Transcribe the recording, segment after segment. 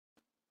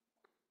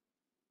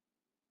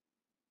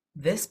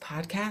This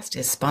podcast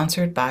is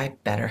sponsored by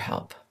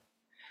BetterHelp.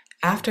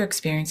 After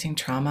experiencing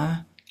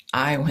trauma,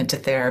 I went to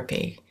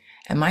therapy,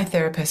 and my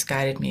therapist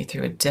guided me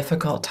through a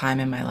difficult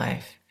time in my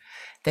life.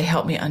 They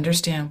helped me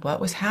understand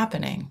what was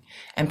happening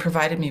and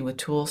provided me with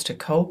tools to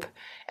cope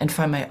and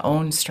find my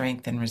own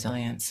strength and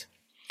resilience.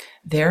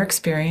 Their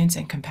experience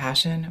and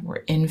compassion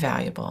were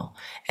invaluable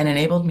and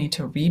enabled me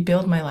to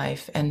rebuild my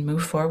life and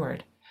move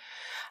forward.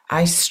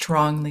 I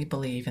strongly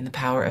believe in the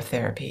power of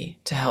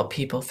therapy to help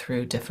people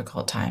through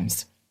difficult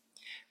times.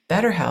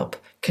 BetterHelp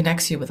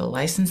connects you with a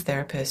licensed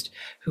therapist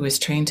who is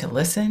trained to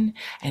listen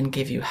and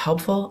give you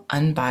helpful,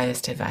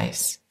 unbiased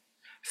advice.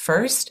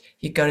 First,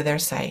 you go to their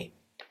site.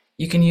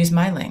 You can use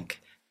my link,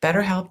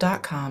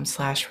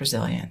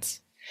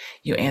 betterhelp.com/resilience.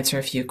 You answer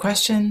a few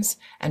questions,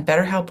 and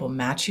BetterHelp will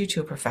match you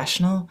to a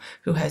professional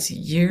who has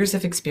years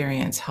of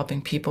experience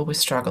helping people with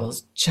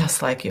struggles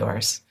just like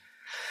yours.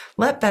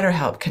 Let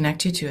BetterHelp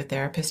connect you to a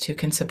therapist who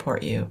can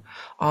support you,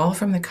 all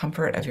from the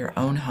comfort of your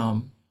own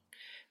home.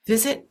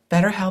 Visit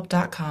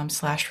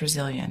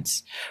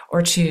betterhelp.com/resilience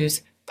or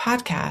choose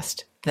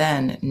podcast,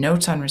 then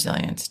Notes on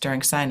Resilience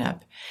during sign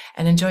up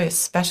and enjoy a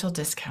special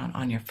discount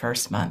on your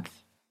first month.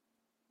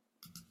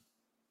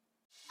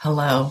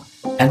 Hello,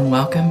 and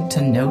welcome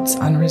to Notes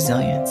on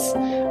Resilience.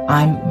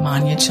 I'm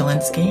Manya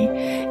Chilinsky,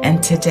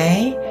 and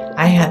today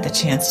I had the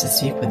chance to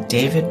speak with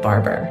David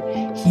Barber.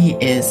 He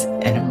is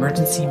an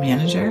emergency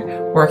manager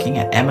working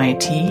at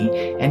MIT,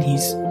 and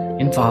he's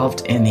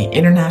involved in the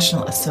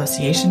International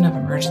Association of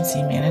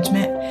Emergency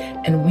Management,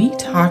 and we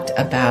talked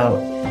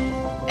about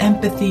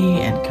empathy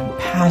and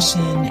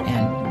compassion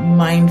and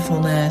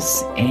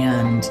mindfulness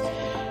and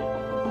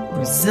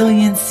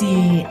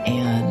resiliency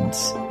and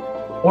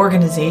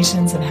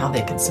organizations and how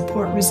they can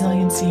support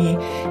resiliency.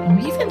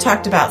 And we even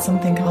talked about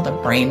something called a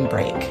brain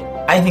break.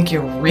 I think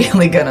you're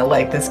really going to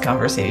like this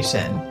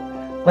conversation.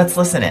 Let's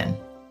listen in.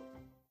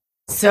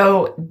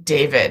 So,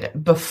 David,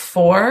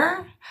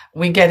 before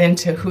we get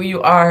into who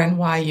you are and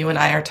why you and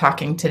I are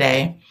talking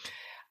today,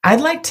 I'd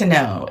like to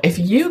know, if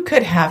you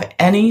could have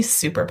any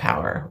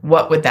superpower,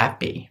 what would that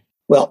be?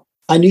 Well,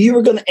 I knew you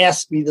were going to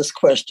ask me this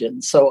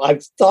question, so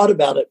I've thought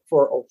about it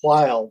for a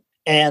while.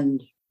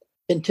 And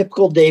in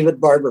typical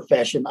David Barber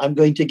fashion, I'm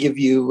going to give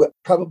you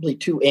probably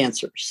two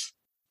answers.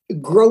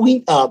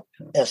 Growing up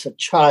as a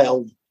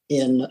child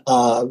in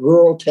a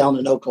rural town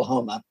in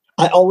Oklahoma,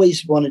 I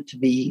always wanted to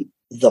be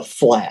the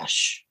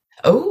Flash.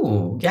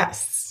 Oh,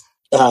 yes.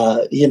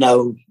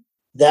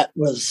 That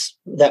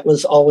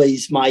was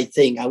always my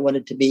thing. I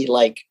wanted to be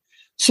like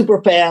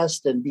super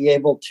fast and be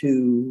able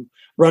to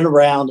run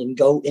around and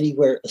go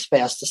anywhere as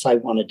fast as I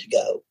wanted to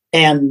go.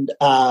 And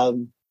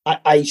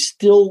I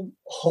still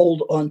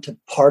hold on to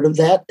part of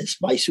that as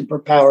my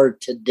superpower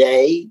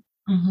today.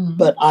 Mm-hmm.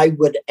 But I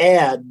would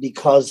add,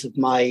 because of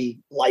my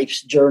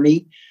life's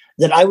journey,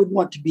 that I would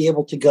want to be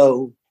able to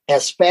go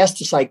as fast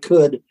as I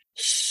could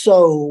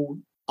so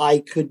I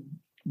could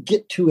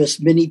get to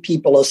as many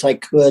people as I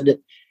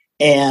could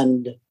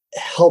and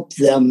help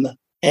them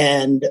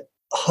and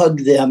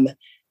hug them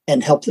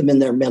and help them in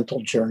their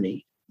mental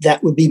journey.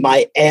 That would be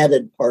my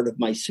added part of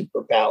my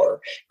superpower,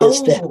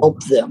 is to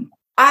help them.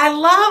 I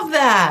love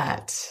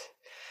that.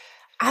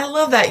 I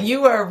love that.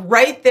 You are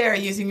right there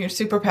using your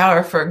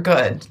superpower for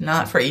good,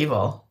 not for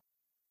evil.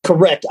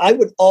 Correct. I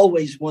would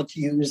always want to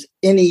use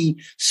any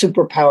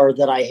superpower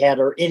that I had,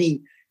 or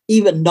any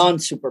even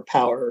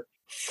non-superpower,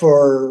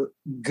 for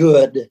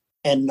good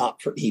and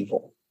not for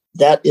evil.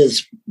 That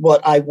is what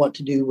I want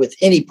to do with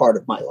any part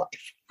of my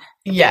life.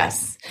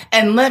 Yes.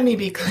 And let me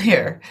be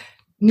clear.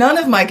 None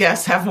of my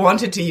guests have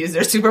wanted to use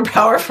their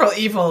superpower for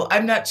evil.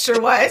 I'm not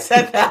sure why I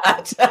said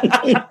that.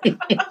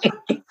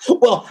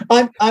 Well,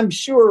 I'm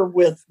sure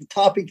with the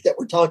topic that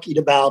we're talking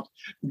about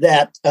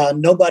that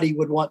nobody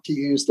would want to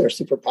use their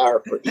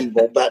superpower for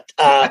evil. But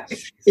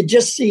it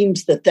just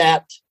seems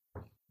that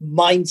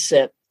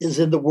mindset is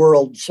in the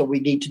world. So we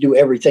need to do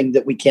everything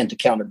that we can to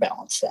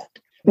counterbalance that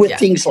with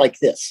things like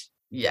this.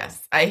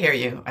 Yes, I hear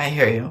you. I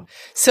hear you.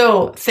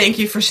 So thank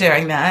you for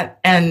sharing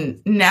that.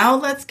 And now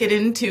let's get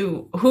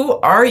into, who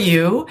are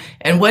you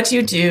and what do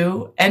you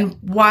do, and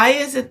why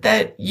is it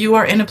that you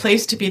are in a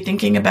place to be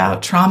thinking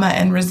about trauma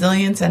and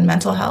resilience and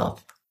mental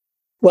health?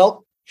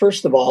 Well,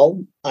 first of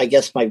all, I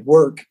guess my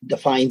work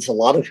defines a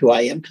lot of who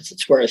I am, because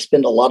it's where I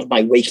spend a lot of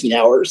my waking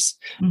hours.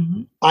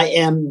 Mm-hmm. I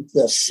am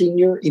the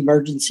Senior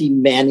Emergency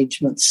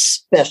Management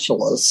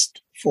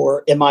Specialist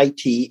for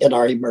MIT in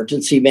our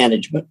emergency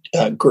management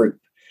group.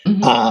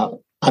 Mm-hmm.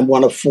 I'm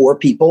one of four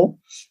people.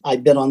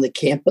 I've been on the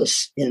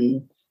campus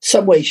in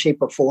some way,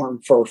 shape, or form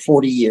for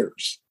 40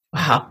 years.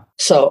 Wow.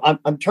 So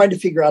I'm trying to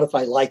figure out if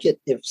I like it.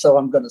 If so,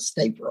 I'm going to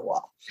stay for a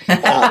while.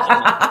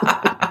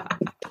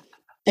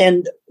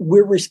 And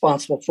we're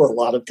responsible for a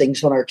lot of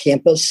things on our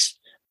campus.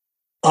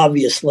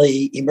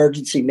 Obviously,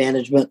 emergency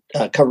management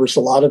covers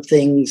a lot of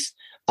things.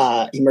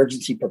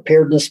 Emergency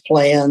preparedness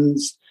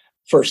plans,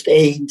 first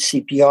aid,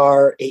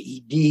 CPR,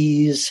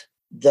 AEDs,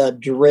 the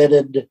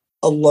dreaded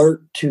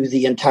alert to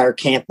the entire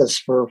campus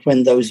for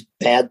when those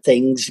bad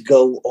things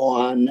go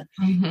on.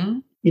 Mm-hmm.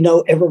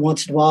 Every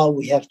once in a while,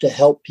 we have to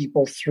help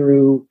people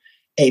through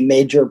a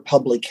major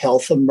public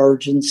health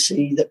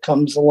emergency that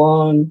comes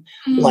along,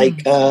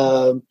 like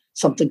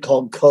something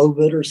called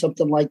COVID or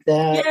something like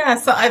that. Yeah,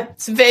 so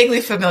it's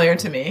vaguely familiar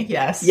to me.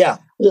 Yes. Yeah,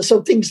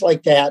 so things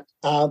like that.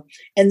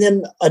 And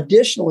then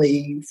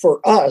additionally,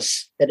 for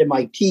us at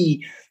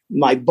MIT,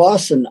 my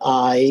boss and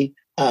I,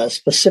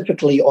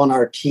 specifically on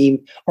our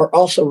team, are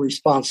also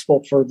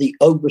responsible for the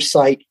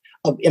oversight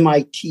of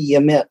MIT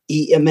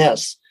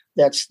EMS.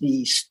 That's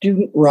the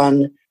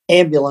student-run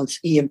ambulance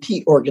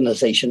EMT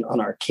organization on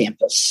our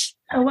campus.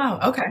 Oh, wow.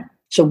 Okay.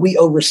 So we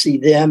oversee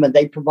them, and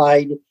they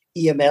provide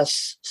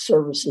EMS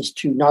services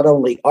to not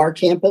only our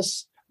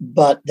campus,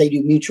 but they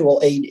do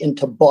mutual aid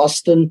into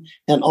Boston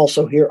and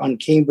also here on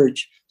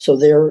Cambridge. So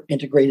they're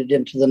integrated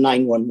into the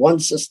 911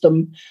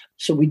 system.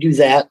 So we do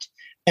that.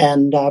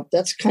 And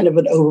that's kind of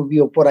an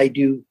overview of what I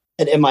do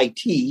at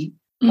MIT.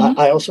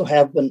 I also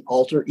have an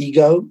alter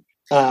ego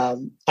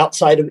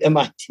outside of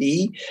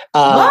MIT.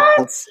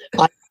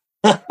 What?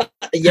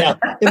 Yeah,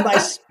 in my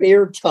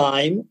spare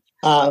time,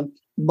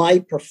 my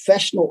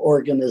professional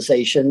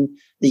organization,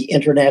 the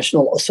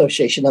International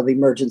Association of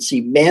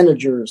Emergency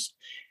Managers,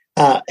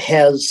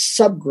 has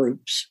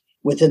subgroups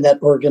within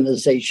that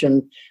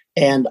organization.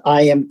 And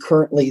I am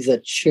currently the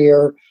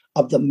chair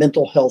of the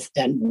Mental Health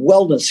and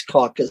Wellness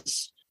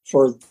Caucus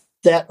for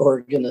that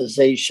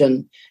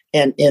organization.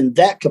 And in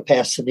that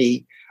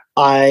capacity,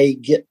 I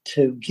get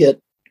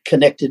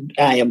connected.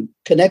 I am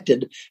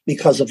connected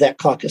because of that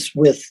caucus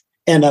with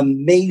an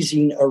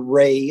amazing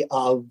array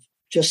of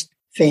just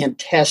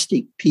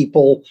fantastic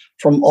people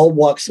from all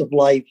walks of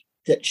life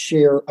that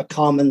share a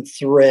common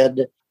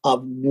thread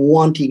of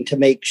wanting to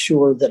make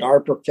sure that our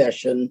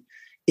profession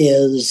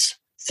is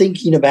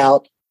thinking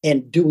about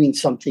and doing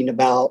something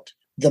about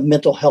the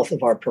mental health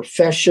of our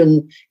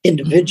profession,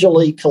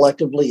 individually,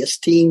 collectively as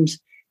teams,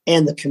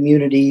 and the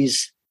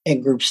communities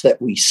and groups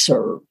that we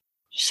serve.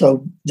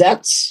 So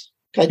that's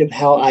kind of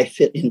how I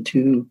fit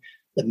into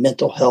the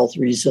mental health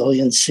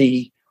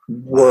resiliency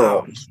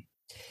world. Wow.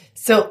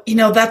 So,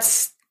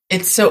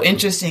 it's so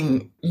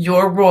interesting,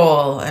 your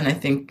role, and I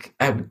think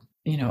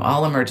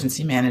all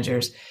emergency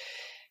managers,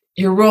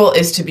 your role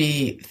is to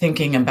be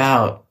thinking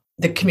about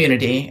the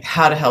community,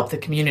 how to help the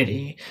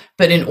community.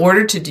 But in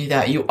order to do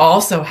that, you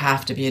also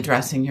have to be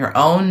addressing your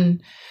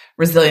own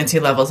resiliency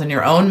levels and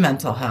your own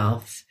mental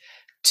health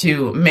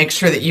to make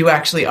sure that you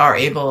actually are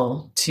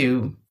able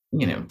to,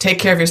 take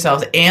care of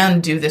yourselves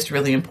and do this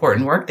really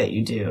important work that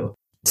you do.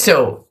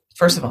 So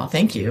first of all,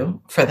 thank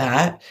you for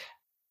that.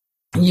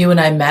 You and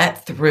I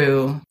met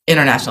through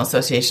International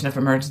Association of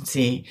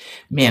Emergency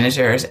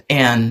Managers.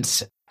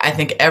 And I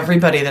think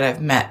everybody that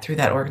I've met through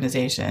that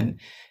organization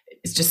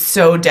is just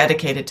so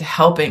dedicated to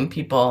helping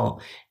people.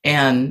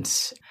 And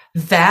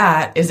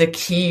that is a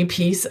key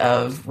piece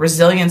of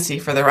resiliency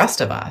for the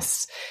rest of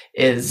us,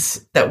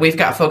 is that we've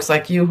got folks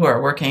like you who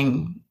are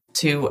working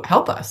to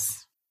help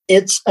us.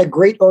 It's a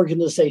great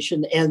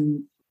organization.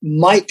 And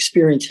my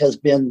experience has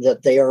been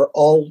that they are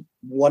all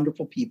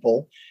wonderful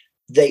people.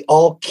 They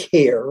all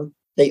care.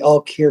 They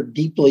all care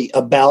deeply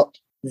about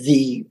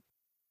the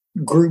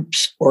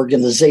groups,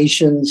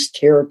 organizations,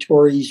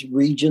 territories,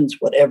 regions,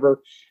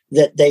 whatever,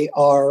 that they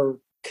are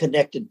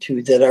connected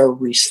to, that are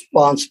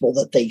responsible,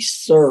 that they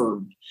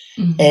serve.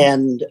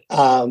 And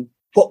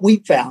what we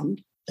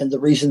found, and the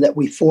reason that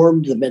we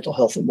formed the Mental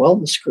Health and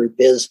Wellness Group,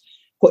 is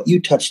what you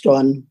touched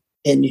on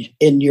in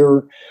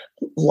your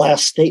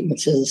last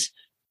statements, is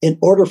in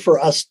order for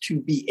us to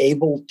be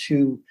able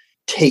to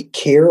take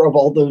care of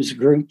all those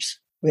groups,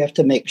 we have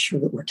to make sure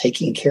that we're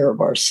taking care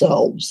of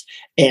ourselves.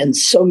 And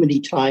so many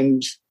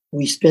times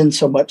we spend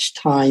so much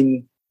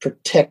time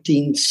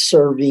protecting,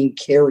 serving,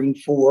 caring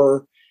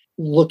for,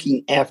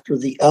 looking after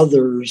the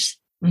others,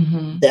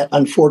 that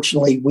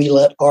unfortunately we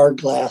let our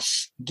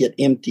glass get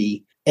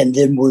empty, and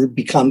then we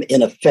become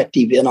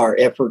ineffective in our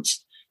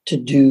efforts to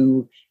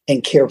do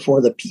and care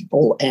for the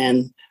people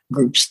and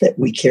groups that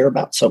we care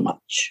about so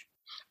much.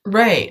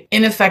 Right.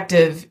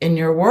 Ineffective in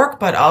your work,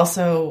 but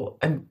also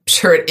I'm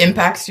sure it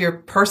impacts your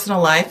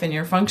personal life and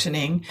your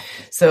functioning.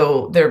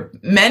 So there are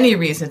many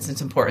reasons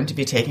it's important to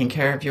be taking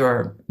care of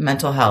your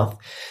mental health.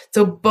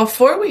 So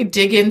before we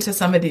dig into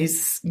some of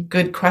these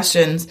good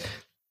questions,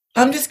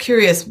 I'm just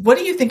curious, what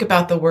do you think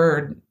about the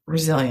word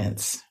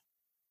resilience?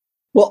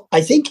 Well,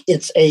 I think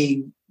it's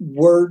a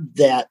word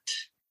that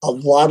a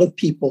lot of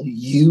people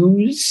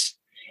use,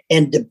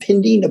 and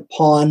depending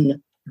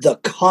upon the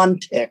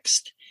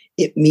context,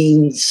 it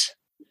means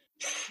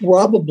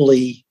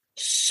probably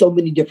so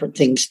many different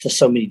things to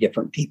so many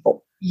different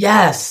people.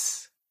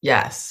 Yes.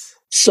 Yes.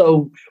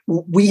 So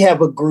we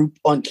have a group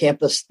on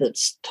campus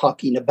that's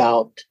talking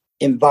about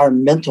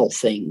environmental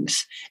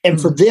things.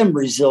 And for them,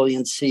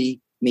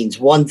 resiliency means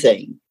one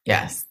thing.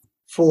 Yes.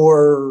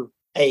 For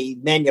a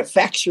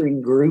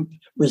manufacturing group,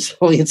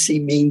 resiliency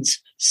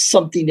means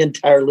something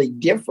entirely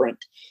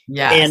different.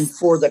 Yes. And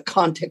for the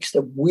context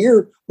of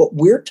what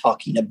we're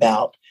talking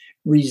about,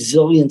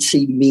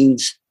 resiliency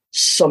means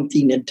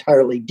something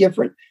entirely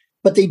different,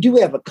 but they do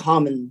have a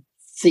common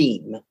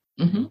theme.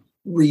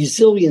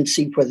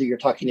 Resiliency, whether you're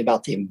talking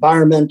about the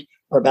environment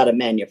or about a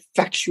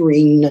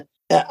manufacturing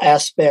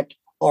aspect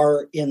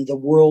are in the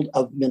world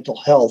of mental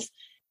health.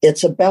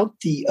 It's about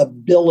the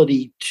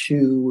ability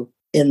to,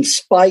 in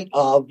spite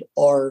of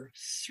or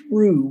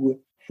through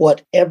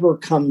whatever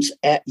comes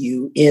at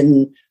you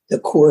in the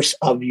course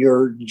of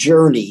your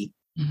journey,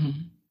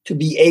 to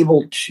be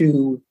able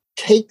to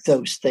take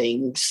those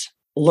things,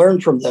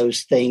 learn from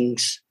those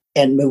things,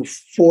 and move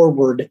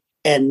forward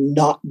and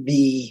not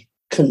be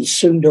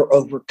consumed or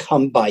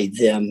overcome by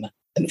them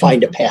and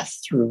find a path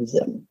through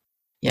them.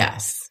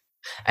 Yes.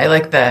 I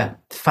like the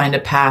find a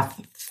path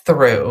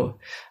through.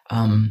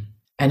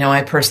 I know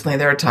I personally,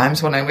 there are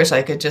times when I wish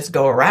I could just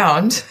go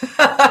around.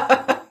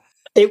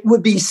 It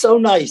would be so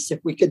nice if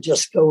we could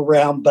just go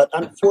around, but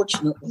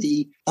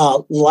unfortunately,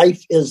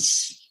 life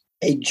is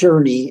a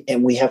journey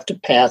and we have to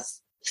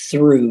pass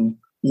through,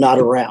 not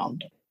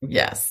around.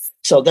 Yes.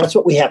 So that's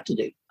what we have to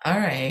do. All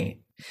right.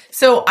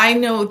 So I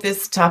know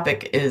this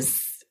topic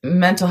is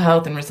mental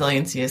health and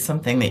resiliency is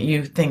something that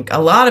you think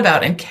a lot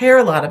about and care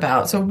a lot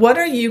about. So what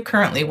are you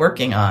currently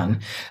working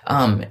on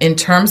in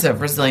terms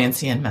of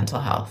resiliency and mental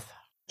health?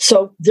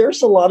 So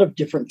there's a lot of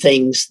different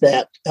things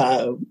that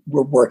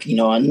we're working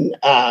on.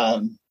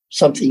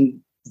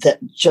 Something that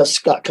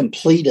just got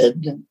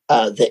completed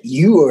that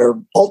you were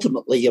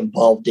ultimately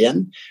involved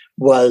in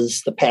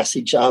was the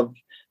passage of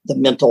the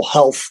mental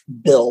health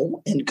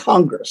bill in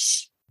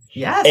Congress.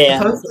 Yes,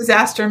 the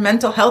Post-Disaster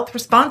Mental Health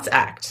Response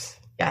Act.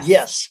 Yes.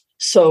 Yes.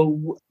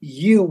 So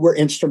you were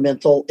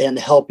instrumental in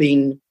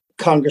helping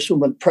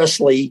Congresswoman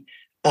Presley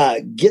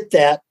get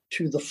that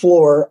to the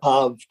floor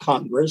of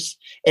Congress.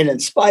 And in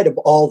spite of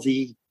all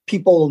the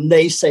people,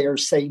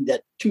 naysayers saying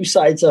that two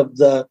sides of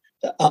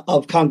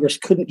Congress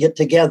couldn't get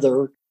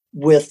together,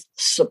 with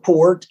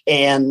support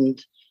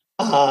and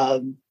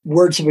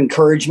words of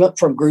encouragement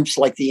from groups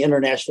like the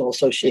International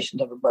Association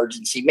of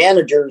Emergency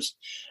Managers,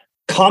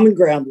 common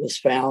ground was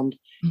found,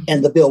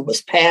 and the bill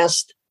was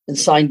passed and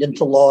signed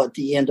into law at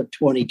the end of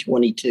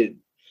 2022.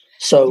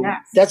 So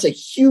That's a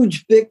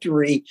huge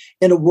victory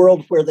in a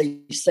world where they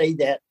say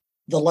that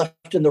the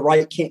left and the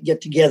right can't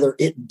get together.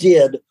 It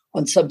did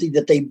on something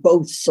that they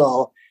both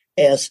saw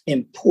as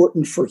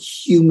important for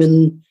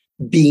human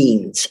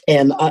beings.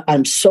 And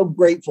I'm so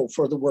grateful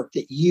for the work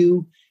that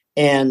you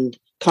and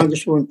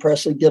Congresswoman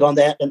Presley did on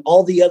that and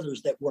all the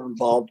others that were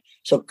involved.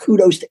 So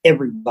kudos to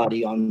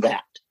everybody on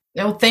that.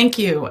 No, thank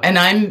you. And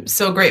I'm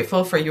so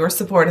grateful for your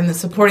support and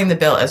supporting the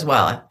bill as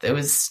well. It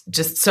was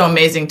just so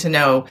amazing to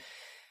know,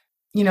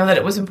 that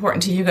it was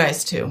important to you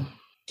guys too.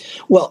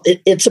 Well,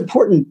 it's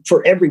important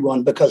for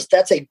everyone because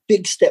that's a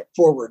big step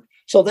forward.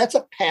 So that's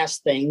a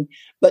past thing,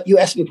 but you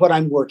asked me what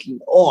I'm working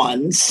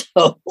on.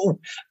 So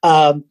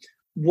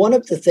one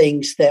of the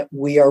things that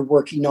we are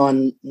working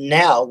on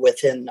now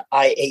within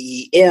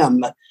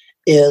IAEM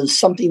is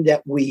something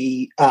that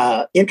we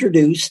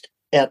introduced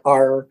at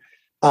our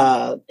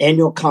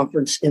annual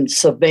conference in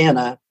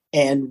Savannah,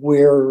 and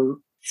we're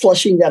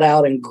fleshing that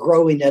out and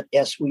growing it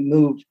as we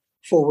move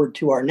forward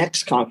to our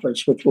next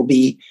conference, which will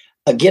be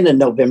again in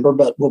November,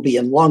 but will be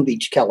in Long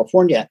Beach,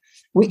 California.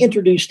 We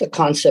introduced a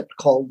concept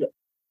called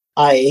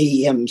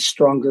IAEM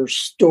Stronger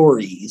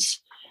Stories.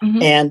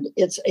 And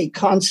it's a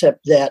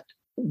concept that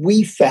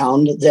we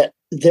found that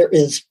there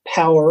is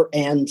power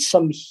and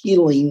some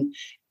healing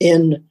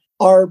in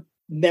our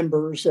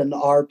members and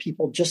our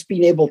people just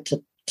being able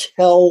to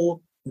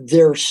tell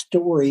their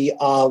story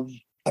of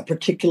a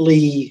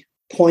particularly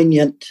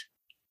poignant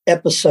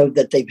episode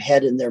that they've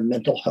had in their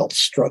mental health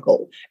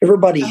struggle.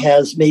 Everybody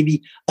has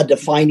maybe a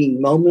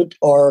defining moment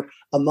or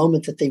a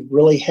moment that they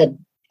really had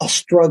a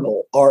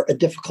struggle or a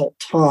difficult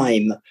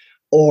time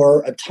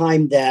or a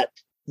time that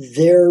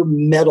their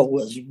mettle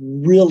was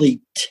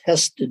really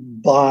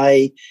tested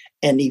by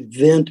an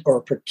event or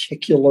a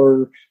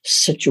particular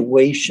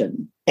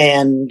situation.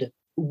 And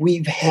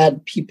we've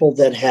had people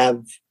that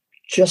have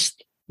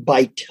just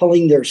by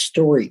telling their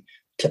story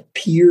to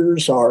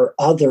peers or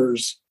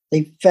others,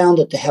 they found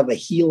it to have a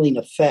healing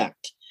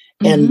effect.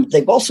 And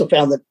they've also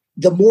found that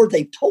the more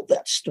they've told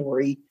that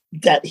story,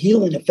 that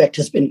healing effect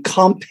has been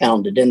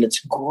compounded and it's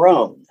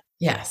grown.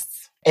 Yes.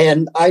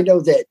 And I know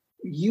that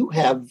you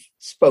have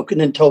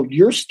spoken and told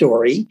your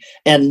story,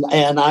 and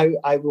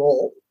I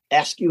will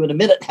ask you in a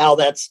minute how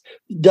that's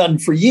done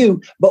for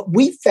you. But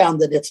we found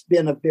that it's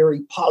been a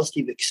very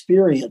positive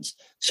experience.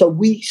 So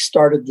we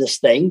started this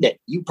thing that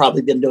you've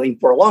probably been doing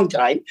for a long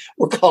time.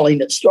 We're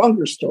calling it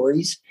Stronger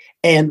Stories.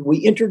 And we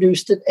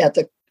introduced it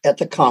at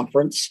the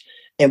conference,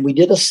 and we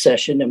did a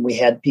session, and we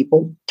had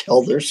people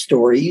tell their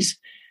stories,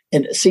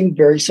 and it seemed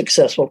very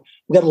successful.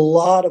 We got a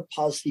lot of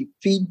positive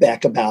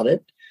feedback about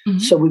it.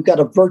 So we've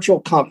got a virtual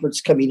conference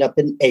coming up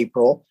in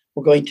April.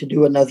 We're going to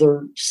do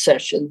another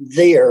session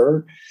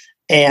there.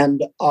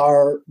 And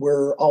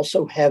we're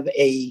also have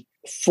a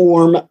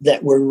form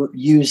that we're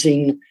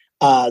using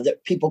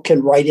that people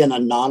can write in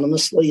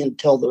anonymously and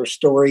tell their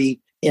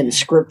story in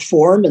script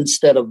form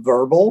instead of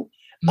verbal,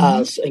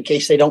 so in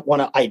case they don't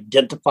want to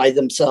identify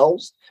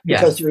themselves,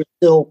 because there's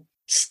still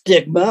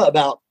stigma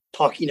about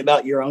talking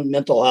about your own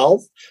mental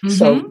health.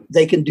 So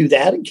they can do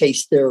that in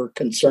case they're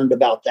concerned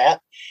about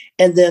that.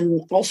 And then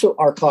also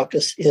our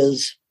caucus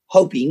is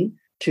hoping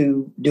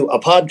to do a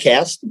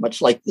podcast,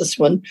 much like this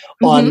one,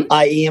 on Mm-hmm.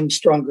 IAM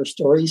Stronger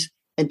Stories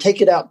and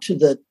take it out to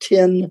the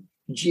 10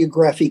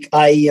 geographic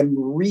IAM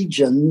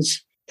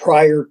regions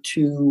prior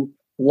to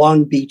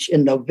Long Beach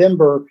in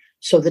November,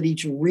 so that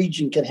each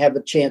region can have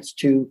a chance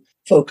to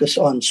focus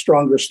on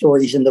stronger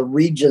stories in the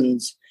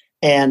regions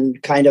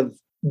and kind of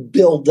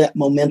build that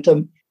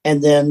momentum.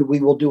 And then we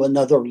will do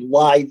another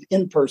live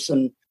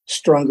in-person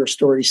Stronger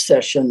Stories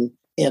session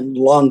in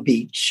Long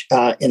Beach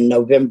in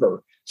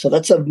November. So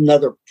that's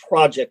another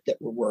project that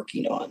we're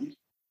working on.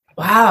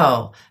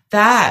 Wow,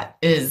 that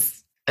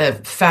is a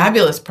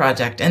fabulous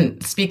project.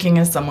 And speaking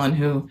as someone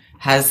who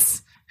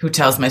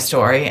tells my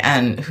story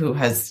and who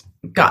has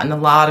gotten a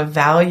lot of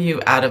value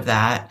out of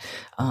that,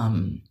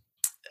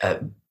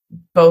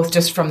 both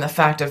just from the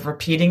fact of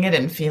repeating it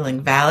and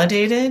feeling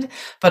validated,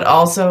 but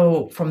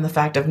also from the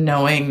fact of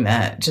knowing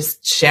that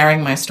just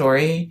sharing my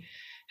story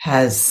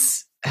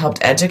has helped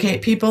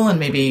educate people, and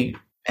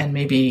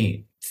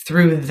maybe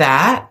through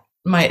that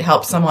might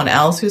help someone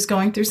else who's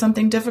going through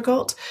something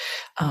difficult.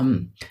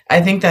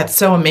 I think that's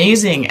so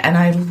amazing. And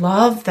I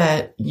love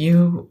that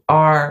you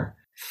are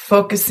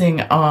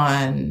focusing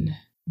on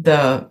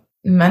the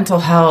mental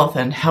health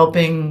and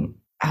helping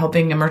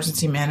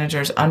emergency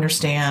managers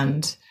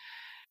understand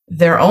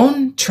their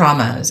own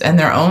traumas and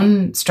their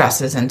own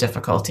stresses and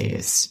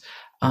difficulties.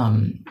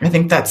 I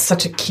think that's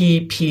such a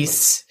key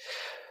piece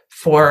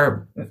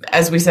for,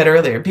 as we said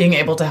earlier, being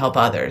able to help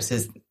others,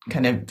 is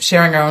kind of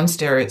sharing our own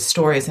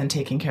stories and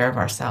taking care of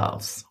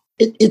ourselves.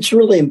 It's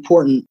really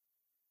important.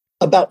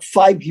 About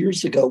 5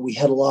 years ago, we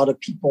had a lot of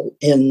people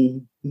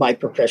in my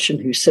profession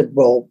who said,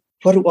 well,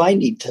 what do I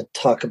need to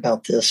talk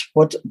about this?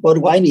 What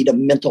do I need a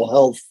mental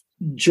health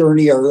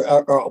journey or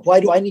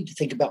why do I need to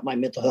think about my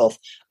mental health?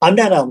 I'm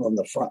not out on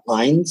the front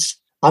lines.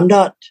 I'm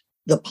not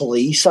the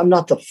police. I'm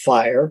not the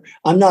fire.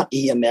 I'm not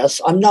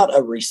EMS. I'm not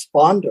a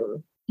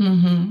responder.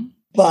 Mm-hmm.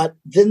 But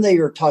then they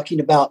are talking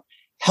about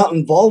how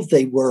involved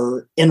they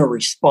were in a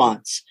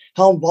response,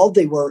 how involved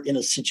they were in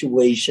a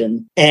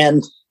situation.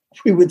 And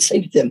we would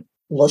say to them,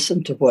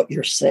 listen to what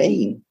you're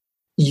saying.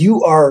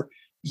 You are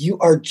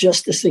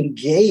just as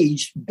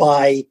engaged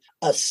by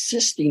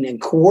assisting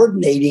and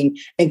coordinating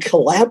and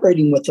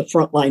collaborating with the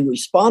frontline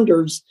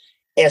responders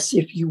as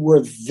if you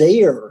were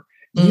there.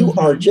 Mm-hmm. You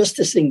are just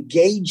as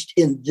engaged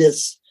in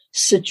this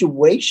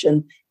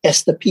situation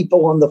as the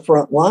people on the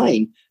front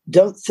line.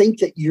 Don't think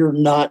that you're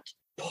not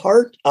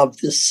part of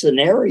this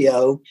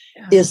scenario.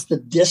 Yeah. Is the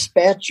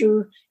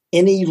dispatcher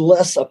any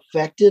less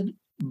affected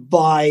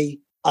by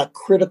a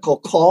critical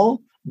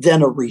call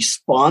than a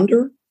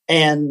responder?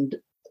 And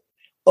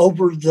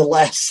over the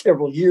last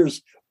several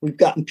years, we've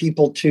gotten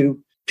people to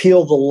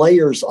peel the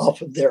layers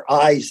off of their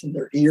eyes and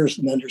their ears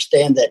and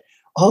understand that,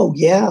 oh,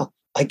 yeah,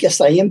 I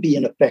guess I am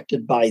being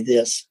affected by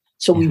this.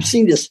 So we've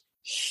seen this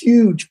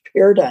huge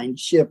paradigm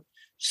shift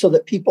so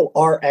that people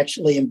are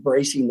actually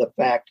embracing the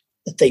fact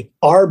that they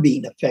are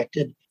being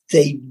affected.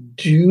 They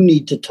do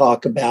need to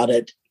talk about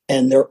it,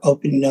 and they're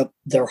opening up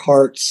their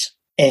hearts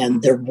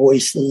and their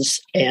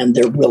voices, and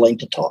they're willing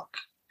to talk.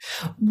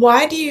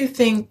 Why do you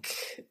think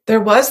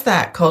there was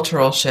that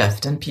cultural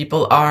shift and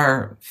people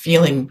are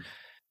feeling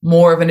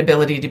more of an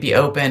ability to be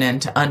open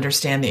and to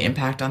understand the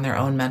impact on their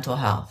own mental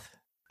health?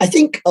 I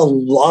think a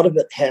lot of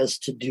it has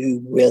to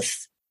do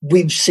with,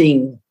 we've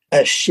seen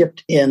a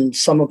shift in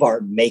some of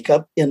our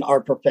makeup in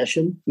our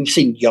profession. We've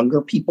seen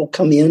younger people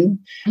come in,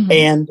 mm-hmm.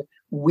 and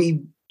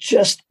we've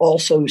just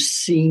also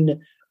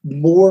seen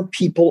more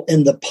people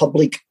in the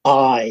public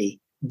eye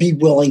be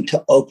willing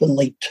to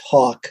openly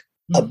talk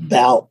mm-hmm.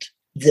 about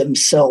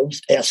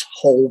themselves as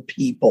whole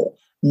people,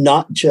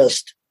 not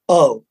just,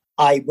 oh,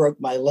 I broke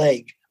my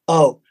leg.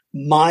 Oh,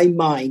 my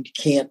mind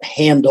can't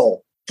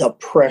handle the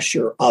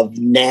pressure of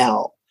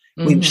now.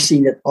 Mm-hmm. We've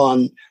seen it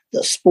on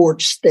the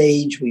sports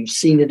stage. We've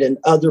seen it in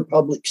other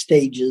public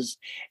stages.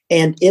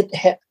 And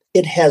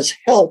it has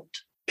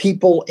helped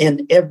people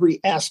in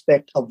every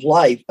aspect of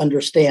life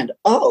understand,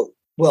 oh,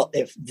 well,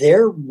 if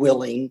they're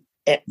willing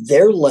at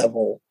their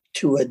level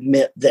to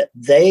admit that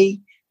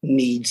they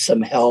need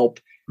some help,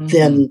 mm-hmm.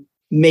 then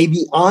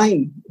maybe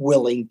I'm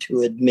willing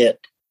to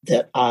admit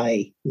that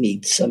I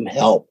need some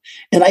help.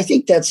 And I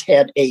think that's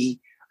had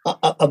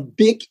a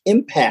big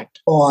impact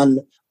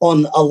on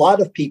a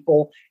lot of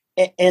people.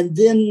 And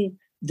then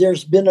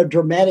there's been a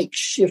dramatic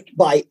shift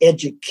by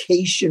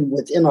education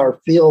within our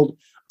field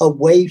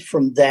away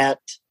from that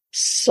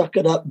suck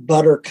it up,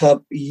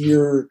 buttercup.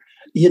 You're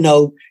a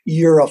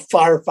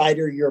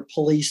firefighter, you're a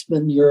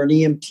policeman, you're an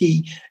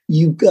EMT.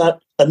 You've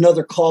got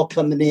another call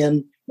coming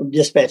in from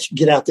dispatch.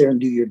 Get out there and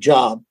do your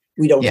job.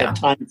 We don't have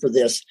time for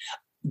this.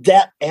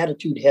 That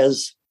attitude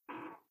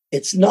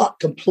it's not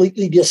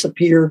completely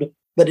disappeared,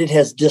 but it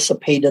has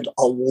dissipated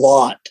a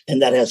lot,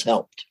 and that has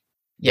helped.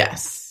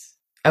 Yes.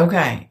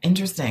 Okay.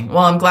 Interesting.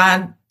 Well, I'm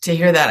glad to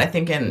hear that. I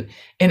think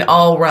in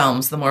all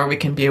realms, the more we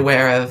can be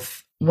aware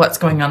of what's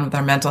going on with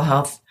our mental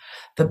health,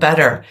 the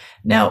better.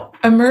 Now,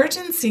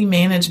 emergency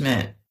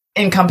management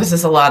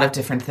encompasses a lot of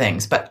different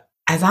things, but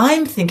as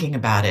I'm thinking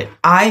about it,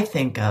 I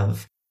think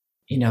of,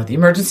 the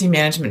emergency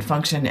management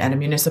function at a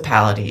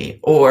municipality,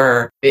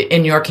 or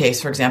in your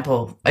case, for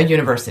example, a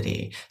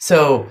university.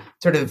 So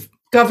sort of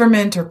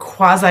government or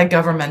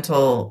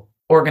quasi-governmental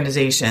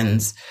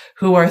organizations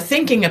who are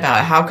thinking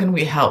about how can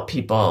we help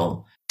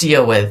people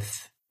deal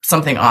with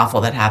something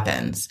awful that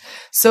happens.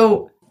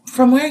 So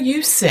from where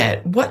you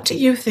sit, what do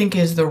you think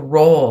is the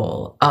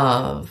role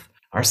of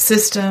our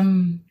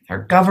system,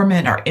 our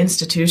government, our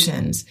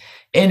institutions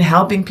in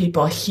helping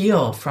people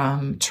heal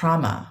from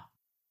trauma?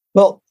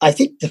 Well, I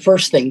think the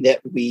first thing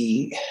that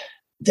we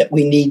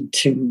need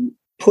to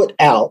put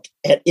out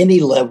at any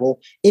level,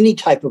 any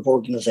type of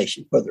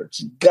organization, whether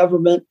it's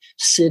government,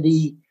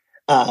 city,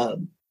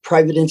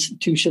 private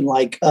institution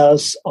like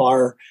us,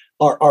 or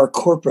our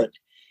corporate,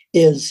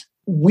 is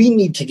we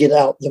need to get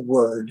out the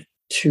word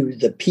to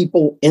the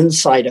people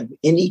inside of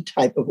any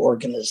type of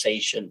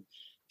organization.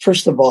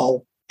 First of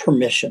all,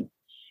 permission.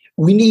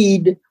 We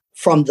need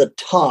from the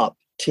top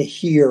to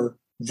hear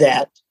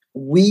that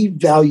we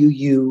value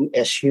you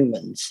as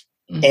humans,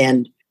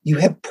 and you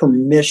have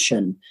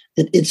permission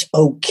that it's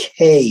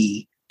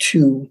okay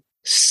to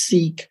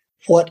seek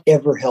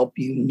whatever help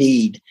you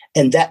need.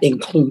 And that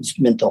includes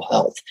mental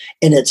health.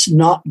 And it's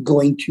not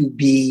going to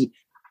be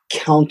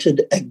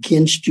counted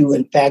against you.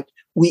 In fact,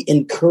 we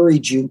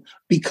encourage you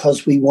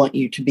because we want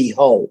you to be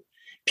whole.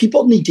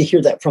 People need to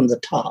hear that from the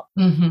top.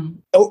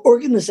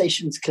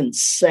 Organizations can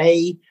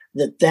say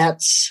that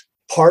that's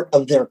part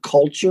of their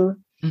culture.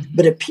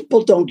 But if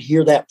people don't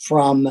hear that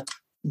from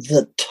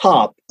the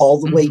top all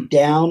the way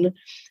down,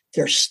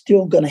 they're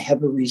still going to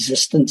have a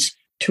resistance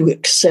to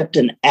accept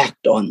and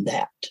act on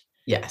that.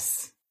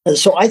 Yes.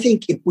 So I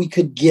think if we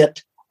could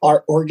get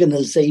our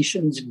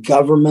organizations,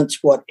 governments,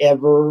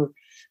 whatever,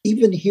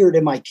 even here at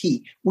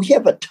MIT, we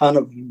have a ton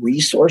of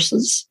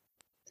resources,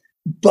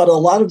 but a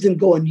lot of them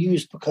go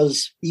unused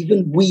because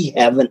even we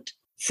haven't,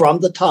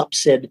 from the top,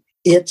 said,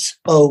 it's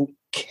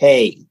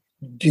okay,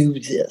 do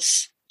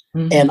this.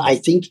 And I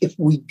think if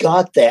we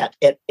got that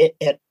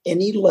at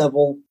any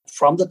level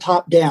from the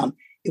top down,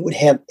 it would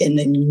have an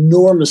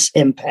enormous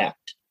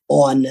impact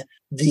on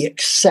the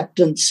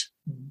acceptance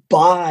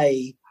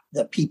by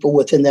the people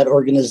within that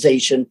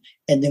organization.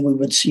 And then we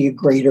would see a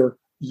greater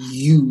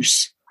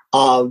use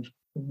of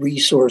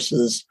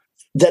resources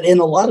that in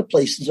a lot of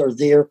places are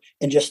there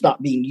and just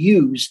not being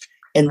used.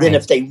 And then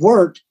if they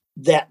weren't,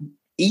 that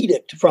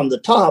edict from the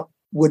top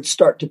would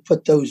start to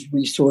put those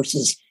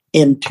resources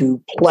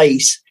into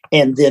place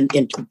and then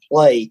into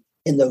play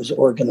in those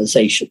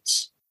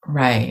organizations.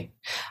 Right.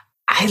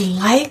 I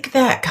like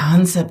that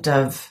concept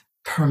of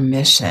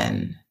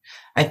permission.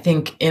 I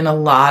think in a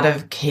lot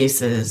of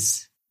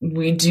cases,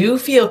 we do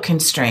feel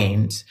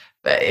constrained.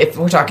 If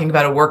we're talking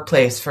about a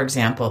workplace, for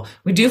example,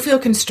 we do feel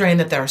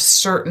constrained that there are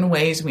certain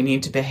ways we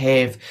need to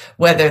behave,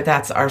 whether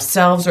that's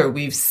ourselves or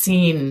we've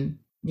seen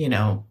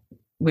how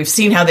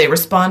they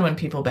respond when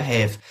people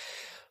behave.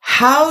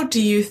 How do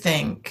you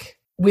think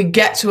we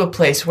get to a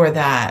place where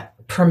that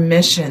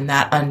permission,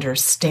 that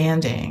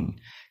understanding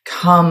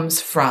comes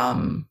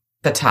from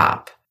the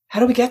top? How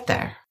do we get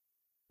there?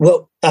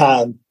 Well,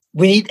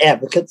 we need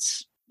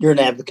advocates. You're an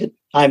advocate.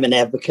 I'm an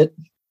advocate.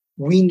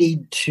 We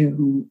need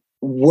to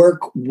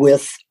work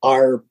with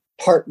our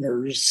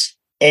partners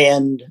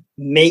and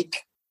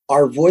make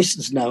our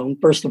voices known,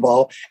 first of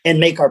all, and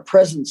make our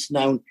presence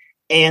known,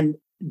 and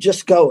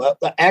just go.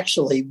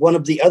 Actually, one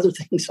of the other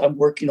things I'm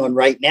working on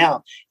right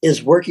now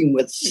is working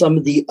with some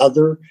of the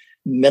other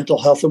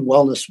mental health and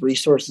wellness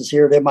resources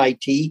here at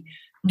MIT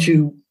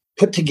to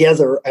put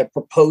together a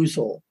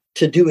proposal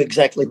to do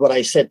exactly what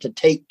I said, to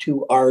take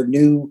to our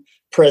new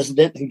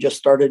president who just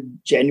started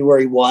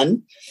January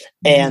 1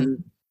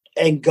 and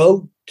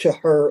go to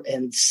her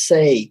and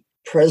say,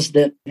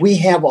 President, we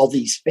have all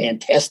these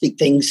fantastic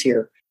things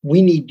here.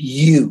 We need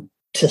you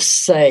to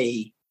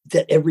say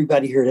that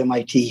everybody here at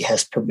MIT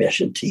has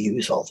permission to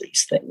use all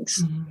these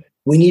things.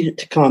 We need it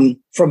to come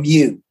from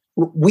you.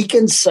 We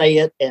can say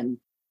it, and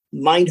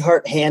Mind,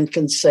 Heart, Hand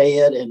can say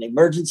it, and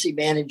emergency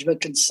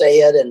management can say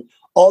it, and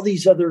all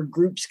these other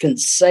groups can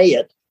say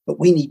it, but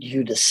we need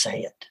you to say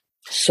it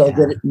so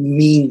that it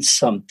means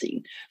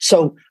something.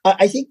 So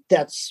I think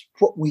that's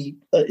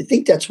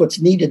what's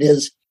needed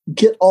is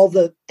get all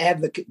the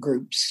advocate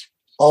groups,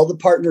 all the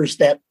partners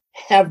that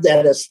have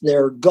that as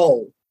their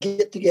goal,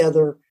 get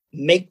together,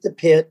 make the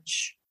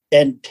pitch,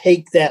 and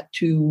take that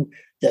to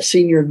the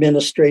senior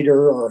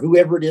administrator or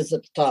whoever it is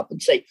at the top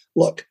and say,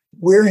 look,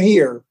 we're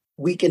here,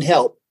 we can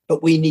help,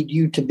 but we need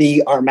you to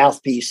be our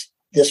mouthpiece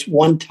this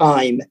one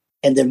time,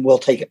 and then we'll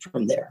take it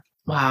from there.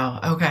 Wow.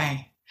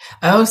 Okay.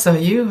 Oh, so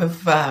you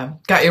have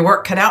got your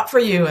work cut out for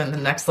you in the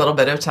next little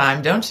bit of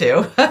time, don't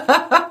you?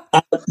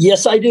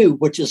 Yes, I do,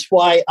 which is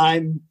why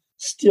I'm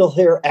still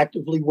here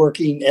actively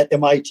working at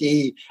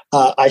MIT.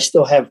 I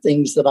still have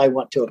things that I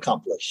want to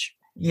accomplish.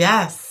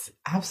 Yes,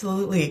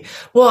 absolutely.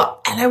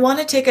 Well, and I want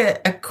to take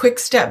a quick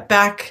step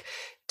back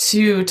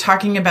to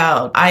talking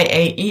about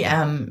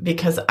IAEM,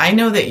 because I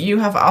know that you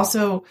have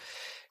also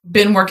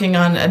been working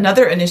on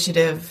another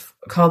initiative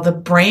called the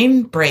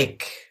Brain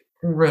Break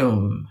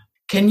Room.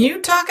 Can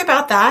you talk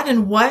about that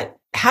and what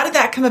How did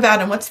that come about,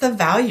 and what's the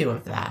value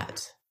of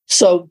that?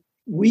 So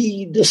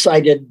we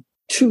decided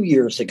 2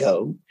 years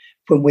ago,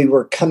 when we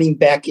were coming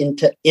back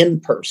into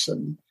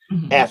in-person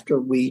after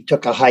we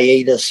took a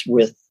hiatus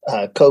with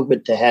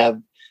COVID, to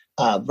have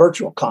a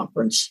virtual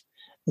conference,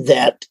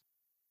 that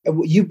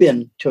you've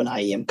been to an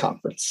IEM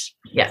conference.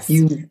 Yes.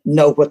 You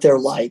know what they're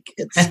like.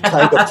 It's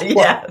kind of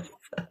yes.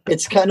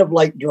 It's kind of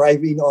like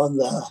driving on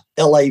the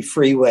LA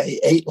freeway,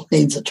 8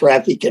 lanes of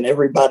traffic, and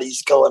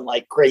everybody's going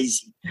like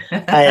crazy.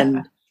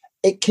 And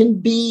it can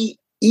be,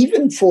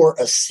 even for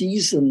a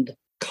seasoned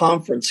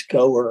conference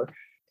goer,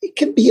 it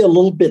can be a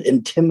little bit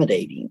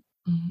intimidating.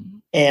 Mm-hmm.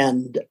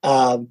 And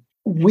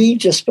we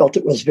just felt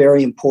it was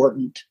very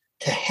important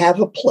to have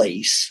a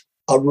place,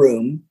 a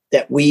room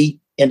that we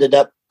ended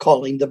up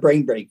calling the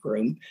Brain Break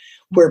Room,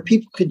 where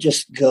people could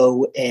just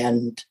go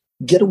and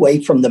get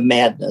away from the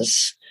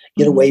madness,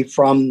 get away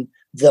from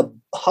the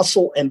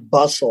hustle and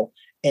bustle,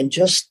 and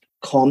just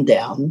calm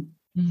down,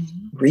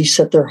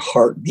 reset their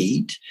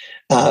heartbeat,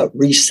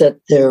 reset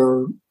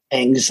their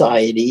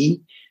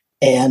anxiety,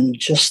 and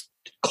just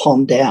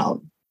calm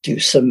down. Do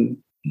some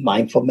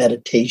mindful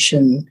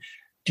meditation,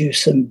 do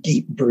some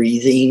deep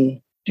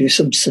breathing, do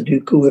some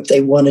Sudoku if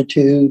they wanted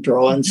to,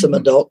 draw in some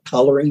adult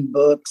coloring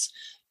books,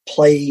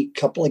 play a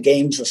couple of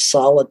games of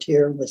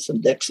solitaire with some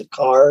decks of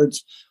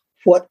cards,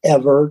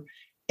 whatever,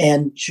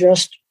 and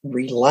just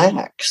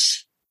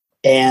relax.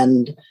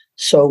 And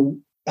so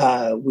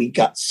we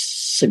got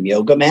some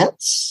yoga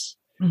mats,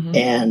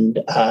 and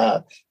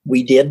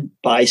we did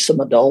buy some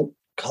adult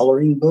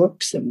coloring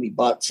books, and we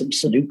bought some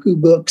Sudoku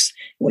books,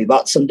 and we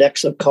bought some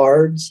decks of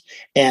cards,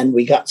 and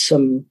we got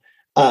some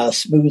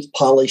smooth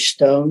polished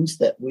stones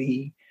that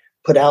we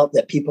put out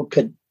that people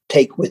could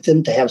take with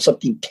them to have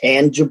something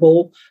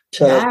tangible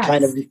to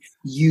kind of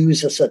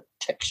use as a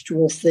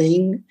textual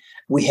thing.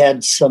 We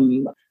had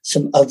some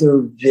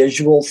other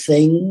visual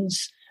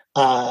things.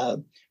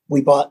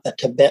 We bought a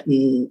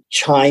Tibetan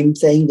chime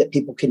thing that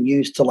people can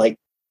use to like.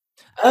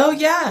 Oh,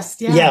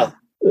 yes.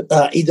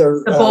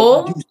 Either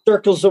do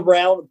circles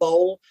around a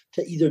bowl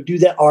to either do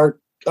that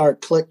or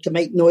click to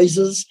make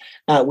noises.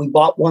 We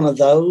bought one of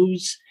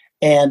those,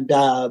 and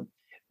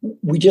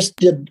we just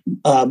did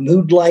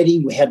mood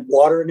lighting. We had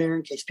water in there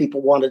in case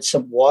people wanted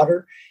some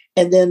water.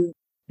 And then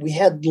we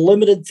had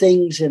limited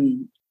things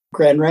in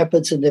Grand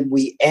Rapids, and then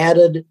we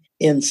added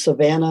in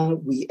Savannah.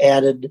 We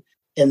added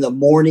in the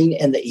morning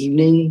and the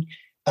evening.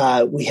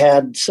 We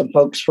had some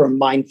folks from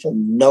Mindful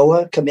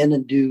Noah come in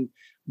and do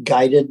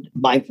guided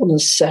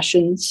mindfulness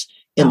sessions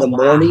in the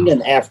morning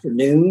and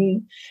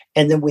afternoon.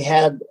 And then we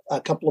had a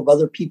couple of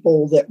other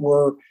people that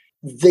were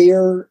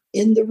there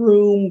in the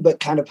room, but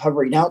kind of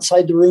hovering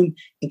outside the room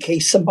in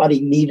case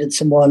somebody needed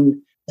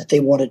someone that they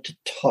wanted to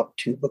talk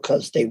to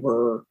because they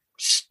were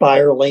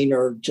spiraling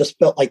or just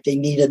felt like they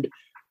needed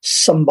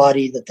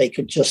somebody that they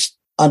could just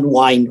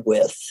unwind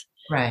with.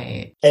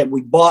 Right. And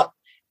we bought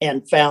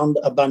and found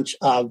a bunch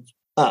of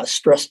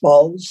stress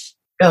balls.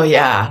 Oh,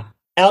 yeah.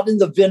 Out in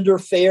the vendor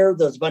fair,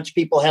 there's a bunch of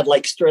people had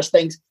like stress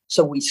things.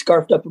 So we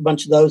scarfed up a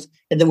bunch of those,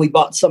 and then we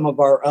bought some of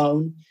our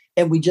own,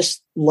 and we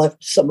just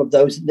left some of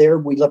those there.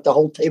 We left a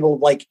whole table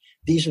of like,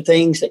 these are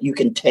things that you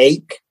can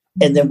take.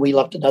 And then we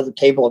left another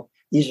table of,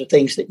 these are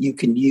things that you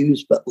can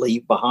use, but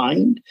leave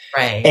behind.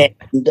 Right.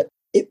 And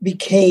it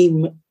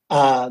became,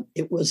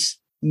 it was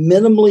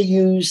minimally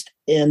used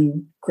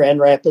in Grand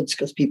Rapids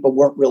because people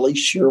weren't really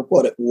sure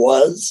what it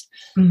was.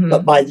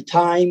 But by the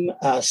time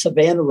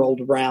Savannah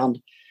rolled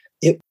around,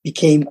 it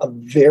became a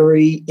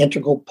very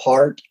integral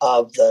part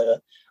of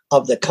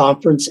the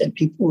conference, and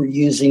people were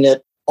using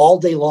it all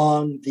day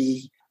long.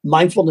 The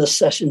mindfulness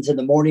sessions in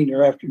the morning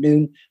or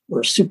afternoon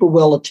were super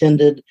well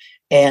attended,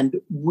 and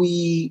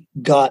we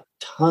got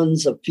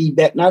tons of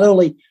feedback, not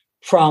only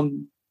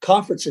from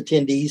conference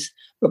attendees,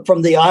 but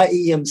from the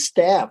IEM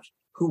staff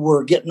who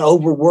were getting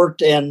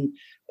overworked and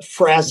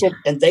frazzled,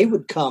 and they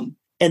would come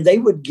and they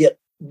would get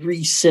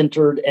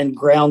recentered and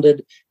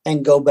grounded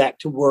and go back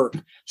to work.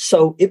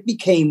 So it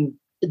became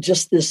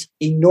just this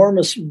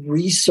enormous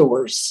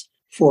resource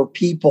for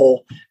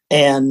people.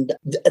 And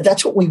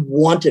that's what we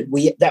wanted.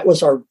 That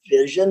was our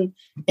vision.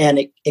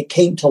 And it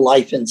came to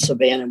life in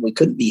Savannah, and we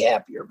couldn't be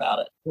happier about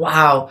it.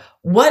 Wow.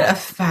 What a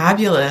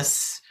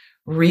fabulous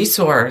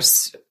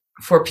resource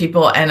for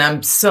people. And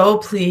I'm so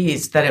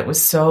pleased that it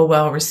was so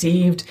well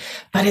received.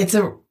 But it's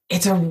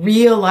a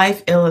real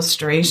life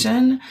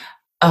illustration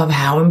of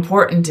how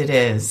important it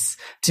is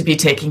to be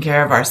taking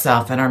care of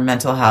ourselves and our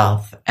mental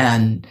health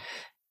and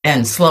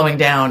slowing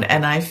down.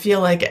 And I feel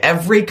like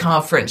every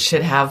conference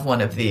should have one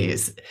of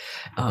these,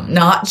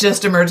 not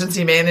just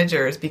emergency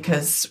managers,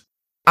 because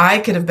I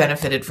could have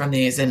benefited from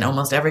these in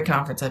almost every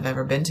conference I've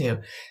ever been to.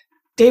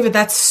 David,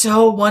 that's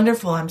so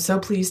wonderful. I'm so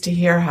pleased to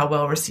hear how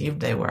well received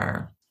they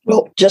were.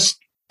 Well, just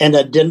an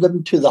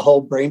addendum to the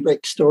whole Brain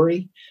Break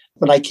story.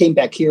 When I came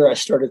back here, I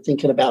started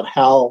thinking about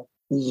how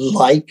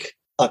like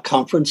a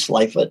conference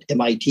life at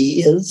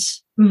MIT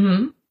is.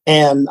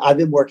 And I've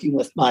been working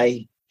with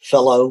my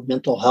fellow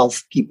mental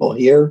health people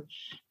here,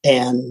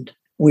 and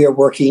we are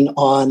working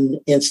on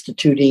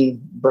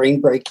instituting brain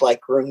break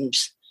like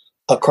rooms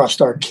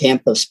across our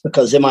campus,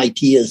 because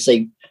MIT is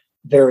a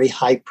very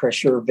high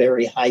pressure,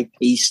 very high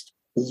paced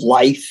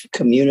life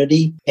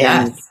community.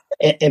 Yes.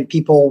 And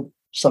people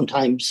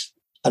sometimes,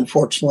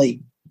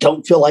 unfortunately,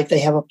 don't feel like they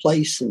have a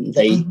place, and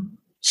they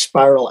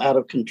spiral out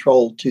of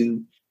control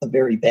to a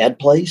very bad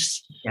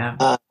place.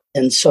 Yeah.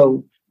 And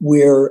so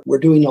we're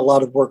doing a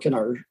lot of work in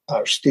our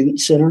student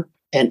center.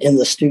 And in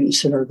the student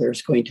center,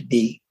 there's going to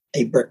be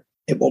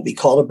it won't be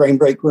called a brain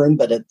break room,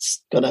 but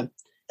it's going to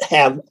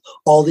have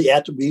all the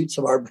attributes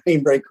of our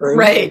brain break room.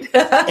 Right.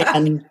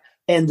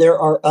 And there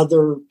are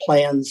other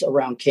plans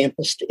around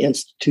campus to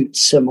institute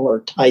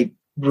similar type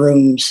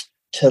rooms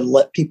to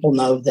let people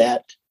know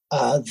that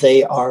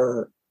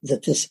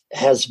that this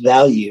has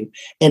value.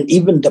 And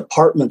even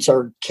departments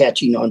are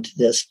catching on to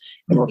this,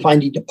 and we're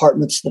finding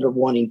departments that are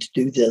wanting to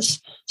do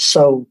this.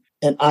 So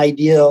an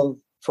idea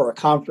for a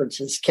conference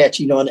is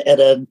catching on at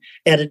an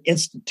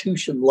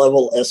institution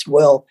level as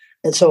well.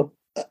 And so,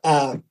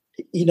 I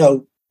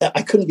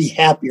couldn't be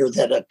happier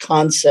that a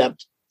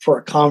concept for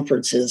a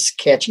conference is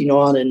catching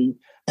on and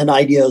an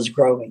idea is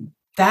growing.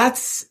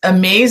 That's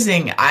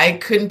amazing. I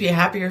couldn't be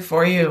happier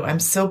for you. I'm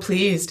so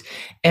pleased.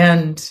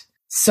 And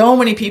so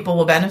many people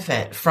will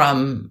benefit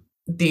from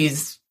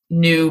these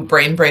new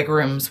brain break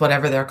rooms,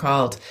 whatever they're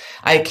called.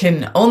 I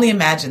can only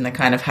imagine the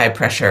kind of high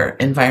pressure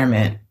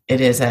environment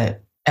it is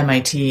at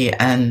MIT.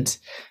 And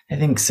I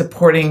think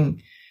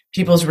supporting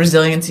people's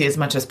resiliency as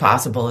much as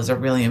possible is a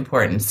really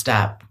important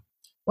step.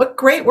 What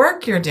great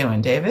work you're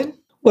doing, David.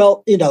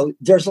 Well,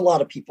 there's a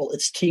lot of people.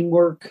 It's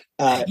teamwork.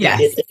 Yes.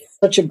 It's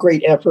such a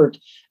great effort.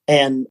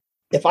 And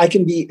if I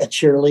can be a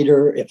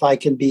cheerleader, if I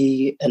can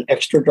be an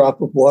extra drop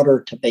of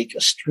water to make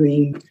a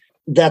stream,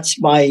 that's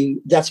my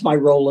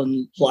role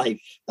in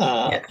life.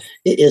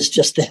 It is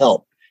just to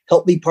help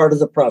be part of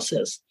the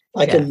process.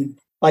 I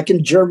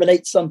can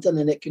germinate something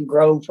and it can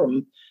grow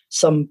from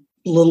some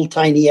little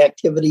tiny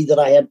activity that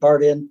I had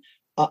part in.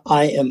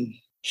 I am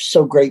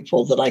so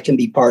grateful that I can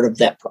be part of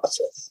that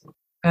process.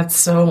 That's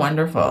so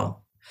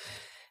wonderful.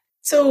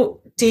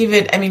 So,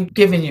 David, I mean,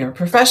 given your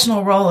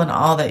professional role and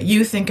all that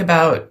you think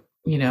about,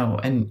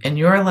 in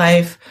your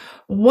life,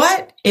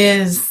 what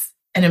is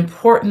an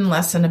important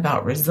lesson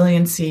about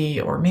resiliency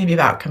or maybe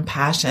about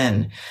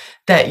compassion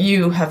that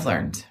you have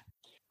learned?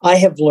 I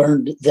have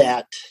learned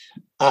that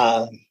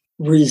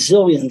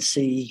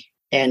resiliency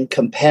and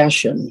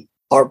compassion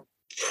are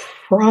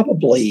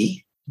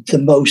probably the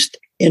most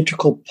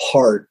integral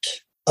part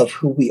of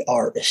who we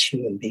are as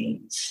human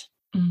beings.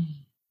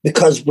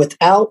 Because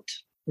without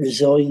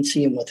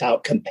resiliency and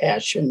without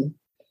compassion,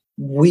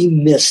 we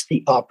miss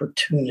the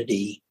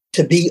opportunity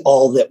to be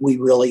all that we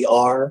really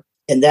are.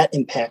 And that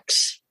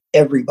impacts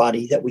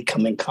everybody that we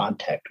come in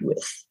contact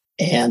with.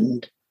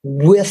 And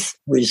with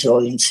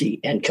resiliency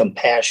and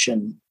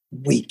compassion,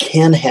 we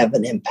can have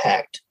an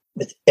impact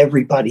with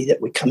everybody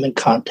that we come in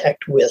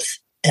contact with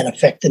and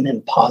affect them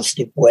in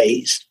positive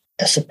ways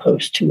as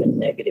opposed to in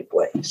negative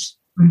ways.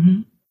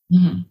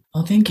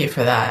 Well, thank you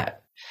for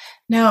that.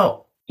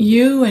 Now,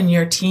 you and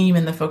your team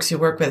and the folks you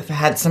work with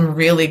had some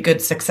really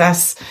good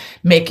success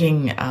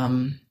making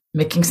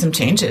some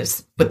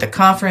changes with the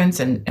conference,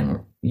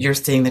 and you're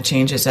seeing the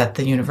changes at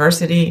the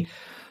university.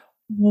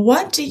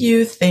 What do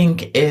you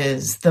think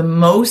is the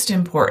most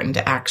important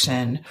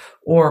action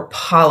or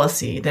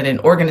policy that an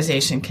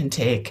organization can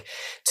take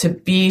to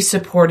be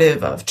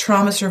supportive of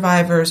trauma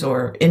survivors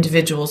or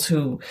individuals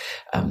who,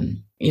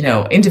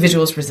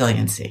 individuals'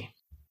 resiliency?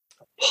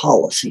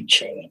 Policy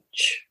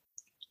change.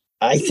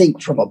 I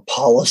think from a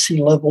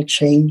policy level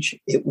change,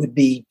 it would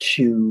be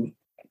to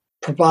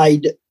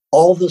provide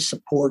all the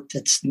support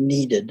that's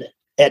needed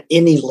at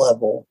any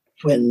level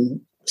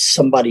when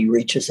somebody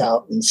reaches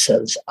out and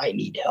says, I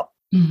need help.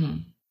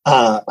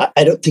 I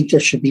don't think there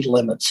should be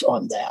limits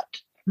on that.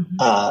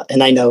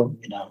 And I know,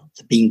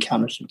 the bean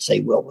counters would say,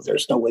 well,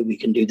 there's no way we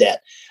can do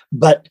that.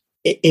 But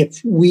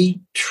if we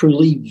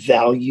truly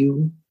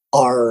value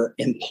our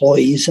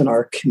employees and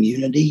our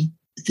community,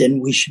 then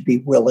we should be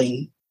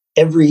willing,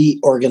 every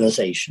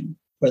organization,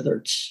 whether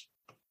it's,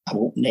 I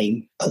won't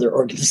name other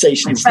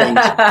organizations' names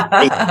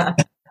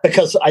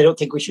because I don't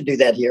think we should do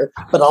that here,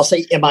 but I'll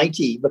say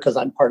MIT because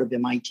I'm part of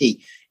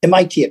MIT.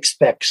 MIT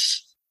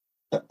expects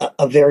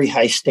a very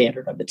high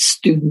standard of its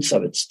students,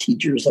 of its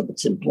teachers, of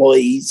its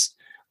employees,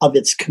 of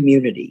its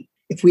community.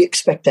 If we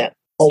expect that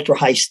ultra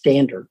high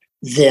standard,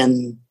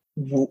 then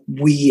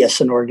we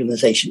as an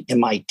organization,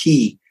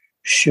 MIT,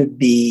 should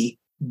be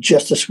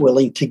just as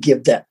willing to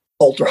give that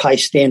ultra high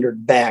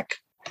standard back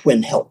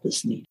when help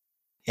is needed.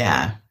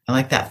 Yeah, I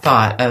like that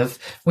thought of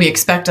we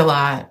expect a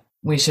lot.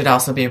 We should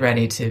also be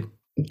ready to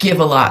give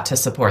a lot to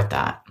support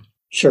that.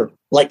 Sure.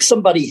 Like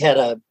somebody had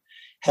a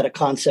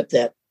concept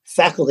that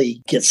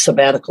faculty get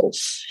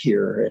sabbaticals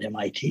here at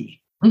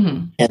MIT.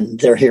 And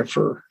they're here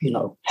for,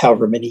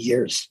 however many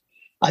years.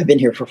 I've been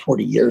here for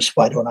 40 years.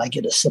 Why don't I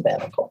get a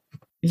sabbatical?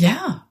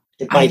 Yeah.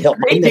 It might help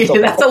my mental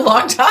health. That's a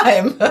long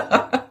time.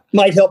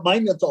 Might help my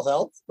mental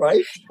health,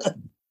 right?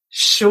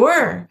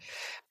 Sure.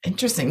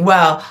 Interesting.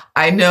 Well,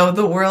 I know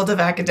the world of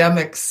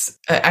academic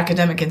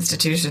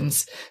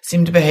institutions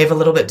seem to behave a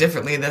little bit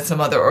differently than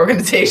some other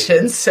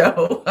organizations.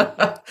 So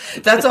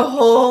that's a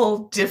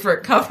whole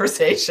different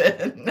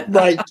conversation.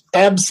 Right.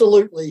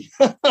 Absolutely.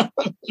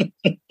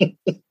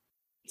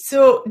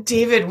 So,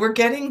 David, we're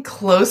getting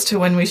close to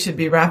when we should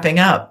be wrapping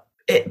up.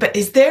 But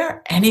is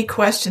there any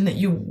question that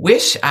you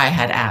wish I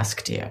had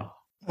asked you?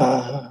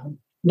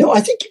 No,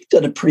 I think you've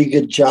done a pretty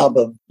good job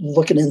of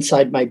looking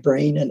inside my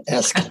brain and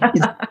asking me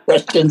the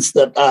questions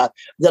that I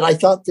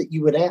thought that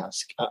you would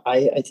ask.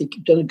 I think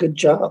you've done a good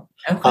job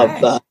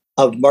of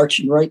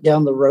marching right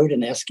down the road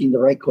and asking the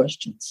right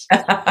questions.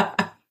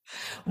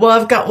 Well,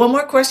 I've got one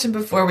more question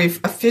before we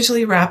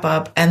officially wrap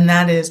up, and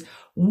that is,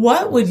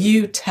 what would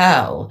you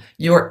tell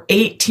your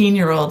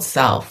 18-year-old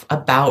self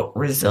about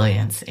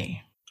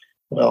resiliency?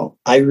 Well,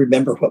 I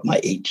remember what my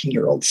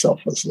 18-year-old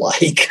self was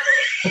like.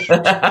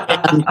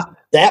 And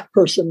that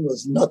person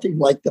was nothing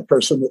like the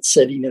person that's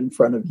sitting in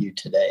front of you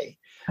today.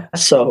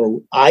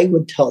 So I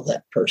would tell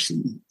that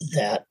person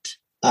that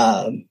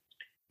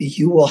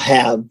you will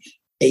have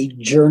a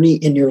journey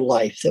in your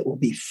life that will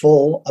be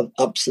full of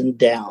ups and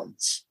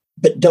downs,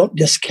 but don't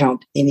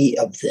discount any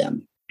of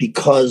them,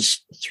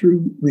 because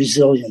through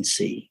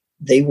resiliency,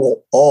 they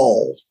will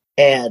all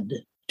add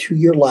to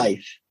your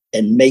life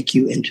and make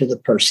you into the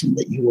person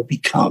that you will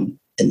become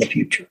in the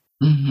future.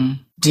 Mm-hmm.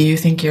 Do you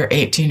think your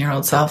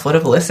 18-year-old self would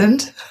have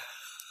listened?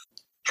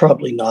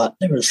 Probably not.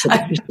 They would have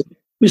said,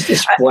 who's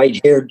this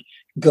white-haired,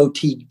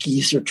 goateed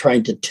geezer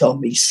trying to tell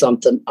me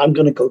something? I'm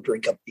going to go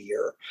drink a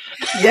beer.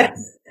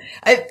 Yes.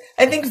 I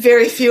think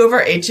very few of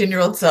our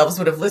 18-year-old selves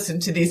would have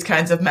listened to these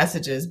kinds of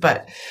messages,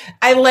 but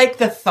I like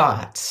the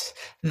thought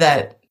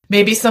that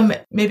maybe some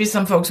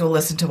folks will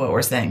listen to what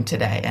we're saying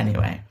today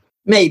anyway.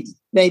 Maybe.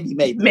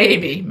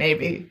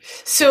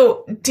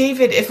 So,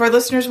 David, if our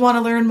listeners want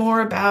to learn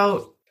more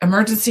about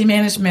emergency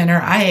management or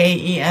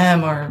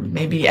IAEM or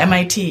maybe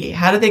MIT,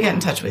 how do they get in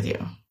touch with you?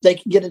 They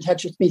can get in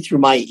touch with me through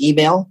my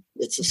email.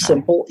 It's a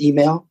simple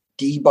email,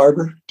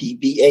 dbarber,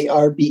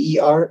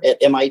 DBARBER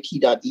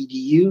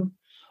 @MIT.edu.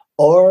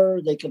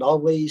 Or they can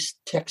always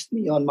text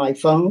me on my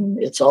phone.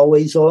 It's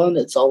always on.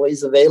 It's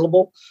always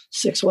available.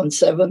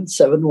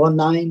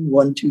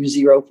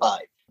 617-719-1205.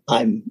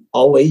 I'm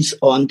always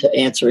on to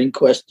answering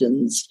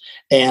questions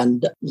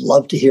and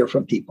love to hear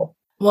from people.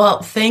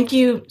 Well, thank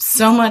you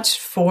so much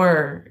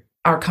for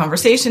our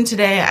conversation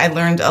today. I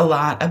learned a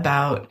lot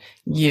about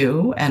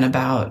you and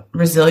about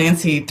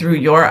resiliency through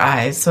your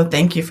eyes. So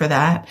thank you for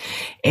that.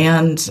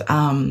 And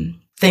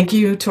thank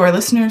you to our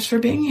listeners for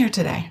being here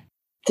today.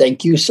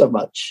 Thank you so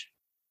much.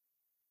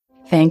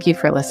 Thank you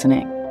for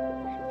listening.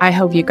 I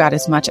hope you got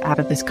as much out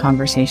of this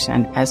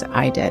conversation as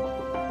I did.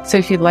 So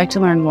if you'd like to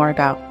learn more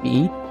about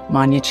me,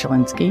 Manya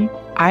Chilinsky,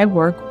 I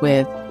work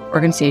with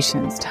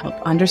organizations to help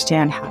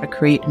understand how to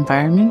create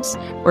environments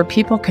where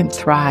people can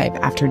thrive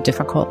after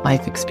difficult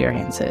life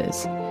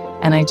experiences.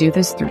 And I do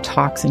this through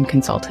talks and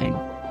consulting.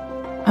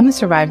 I'm a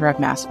survivor of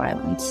mass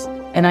violence,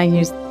 and I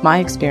use my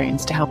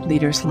experience to help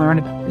leaders learn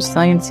about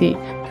resiliency,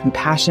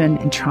 compassion,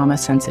 and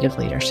trauma-sensitive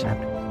leadership,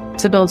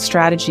 to build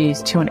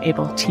strategies to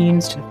enable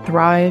teams to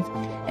thrive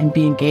and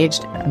be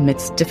engaged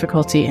amidst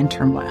difficulty and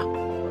turmoil.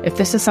 If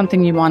this is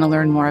something you want to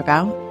learn more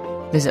about,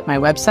 visit my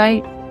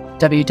website,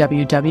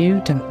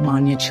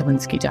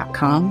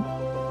 www.manyachilinsky.com,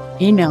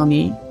 email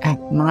me at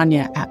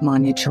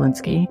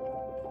manya@manyachilinsky,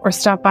 or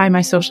stop by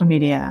my social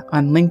media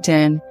on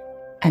LinkedIn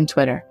and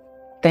Twitter.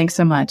 Thanks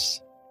so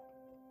much.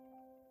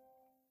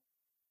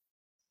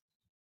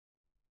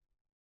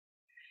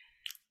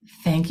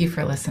 Thank you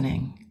for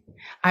listening.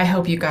 I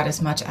hope you got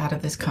as much out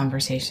of this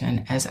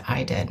conversation as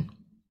I did.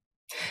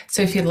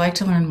 So if you'd like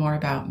to learn more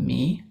about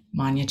me,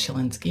 Manya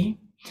Chilinsky,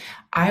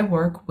 I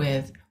work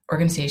with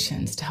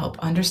organizations to help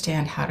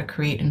understand how to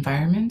create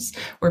environments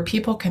where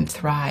people can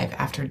thrive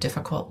after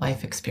difficult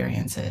life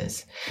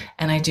experiences.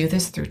 And I do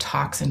this through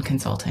talks and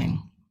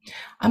consulting.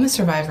 I'm a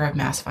survivor of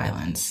mass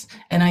violence,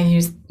 and I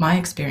use my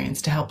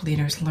experience to help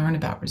leaders learn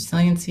about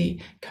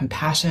resiliency,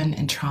 compassion,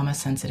 and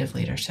trauma-sensitive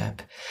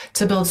leadership,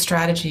 to build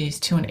strategies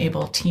to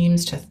enable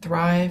teams to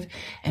thrive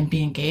and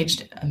be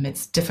engaged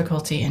amidst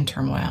difficulty and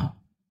turmoil.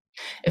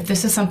 If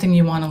this is something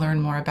you want to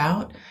learn more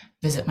about,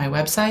 visit my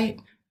website,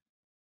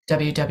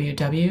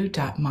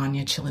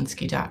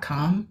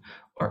 www.manyachilinsky.com,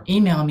 or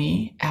email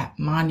me at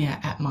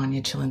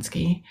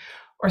manya@manyachilinsky,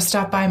 or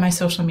stop by my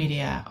social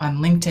media on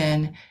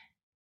LinkedIn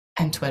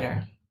and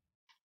Twitter.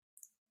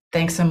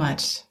 Thanks so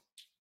much.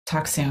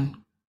 Talk soon.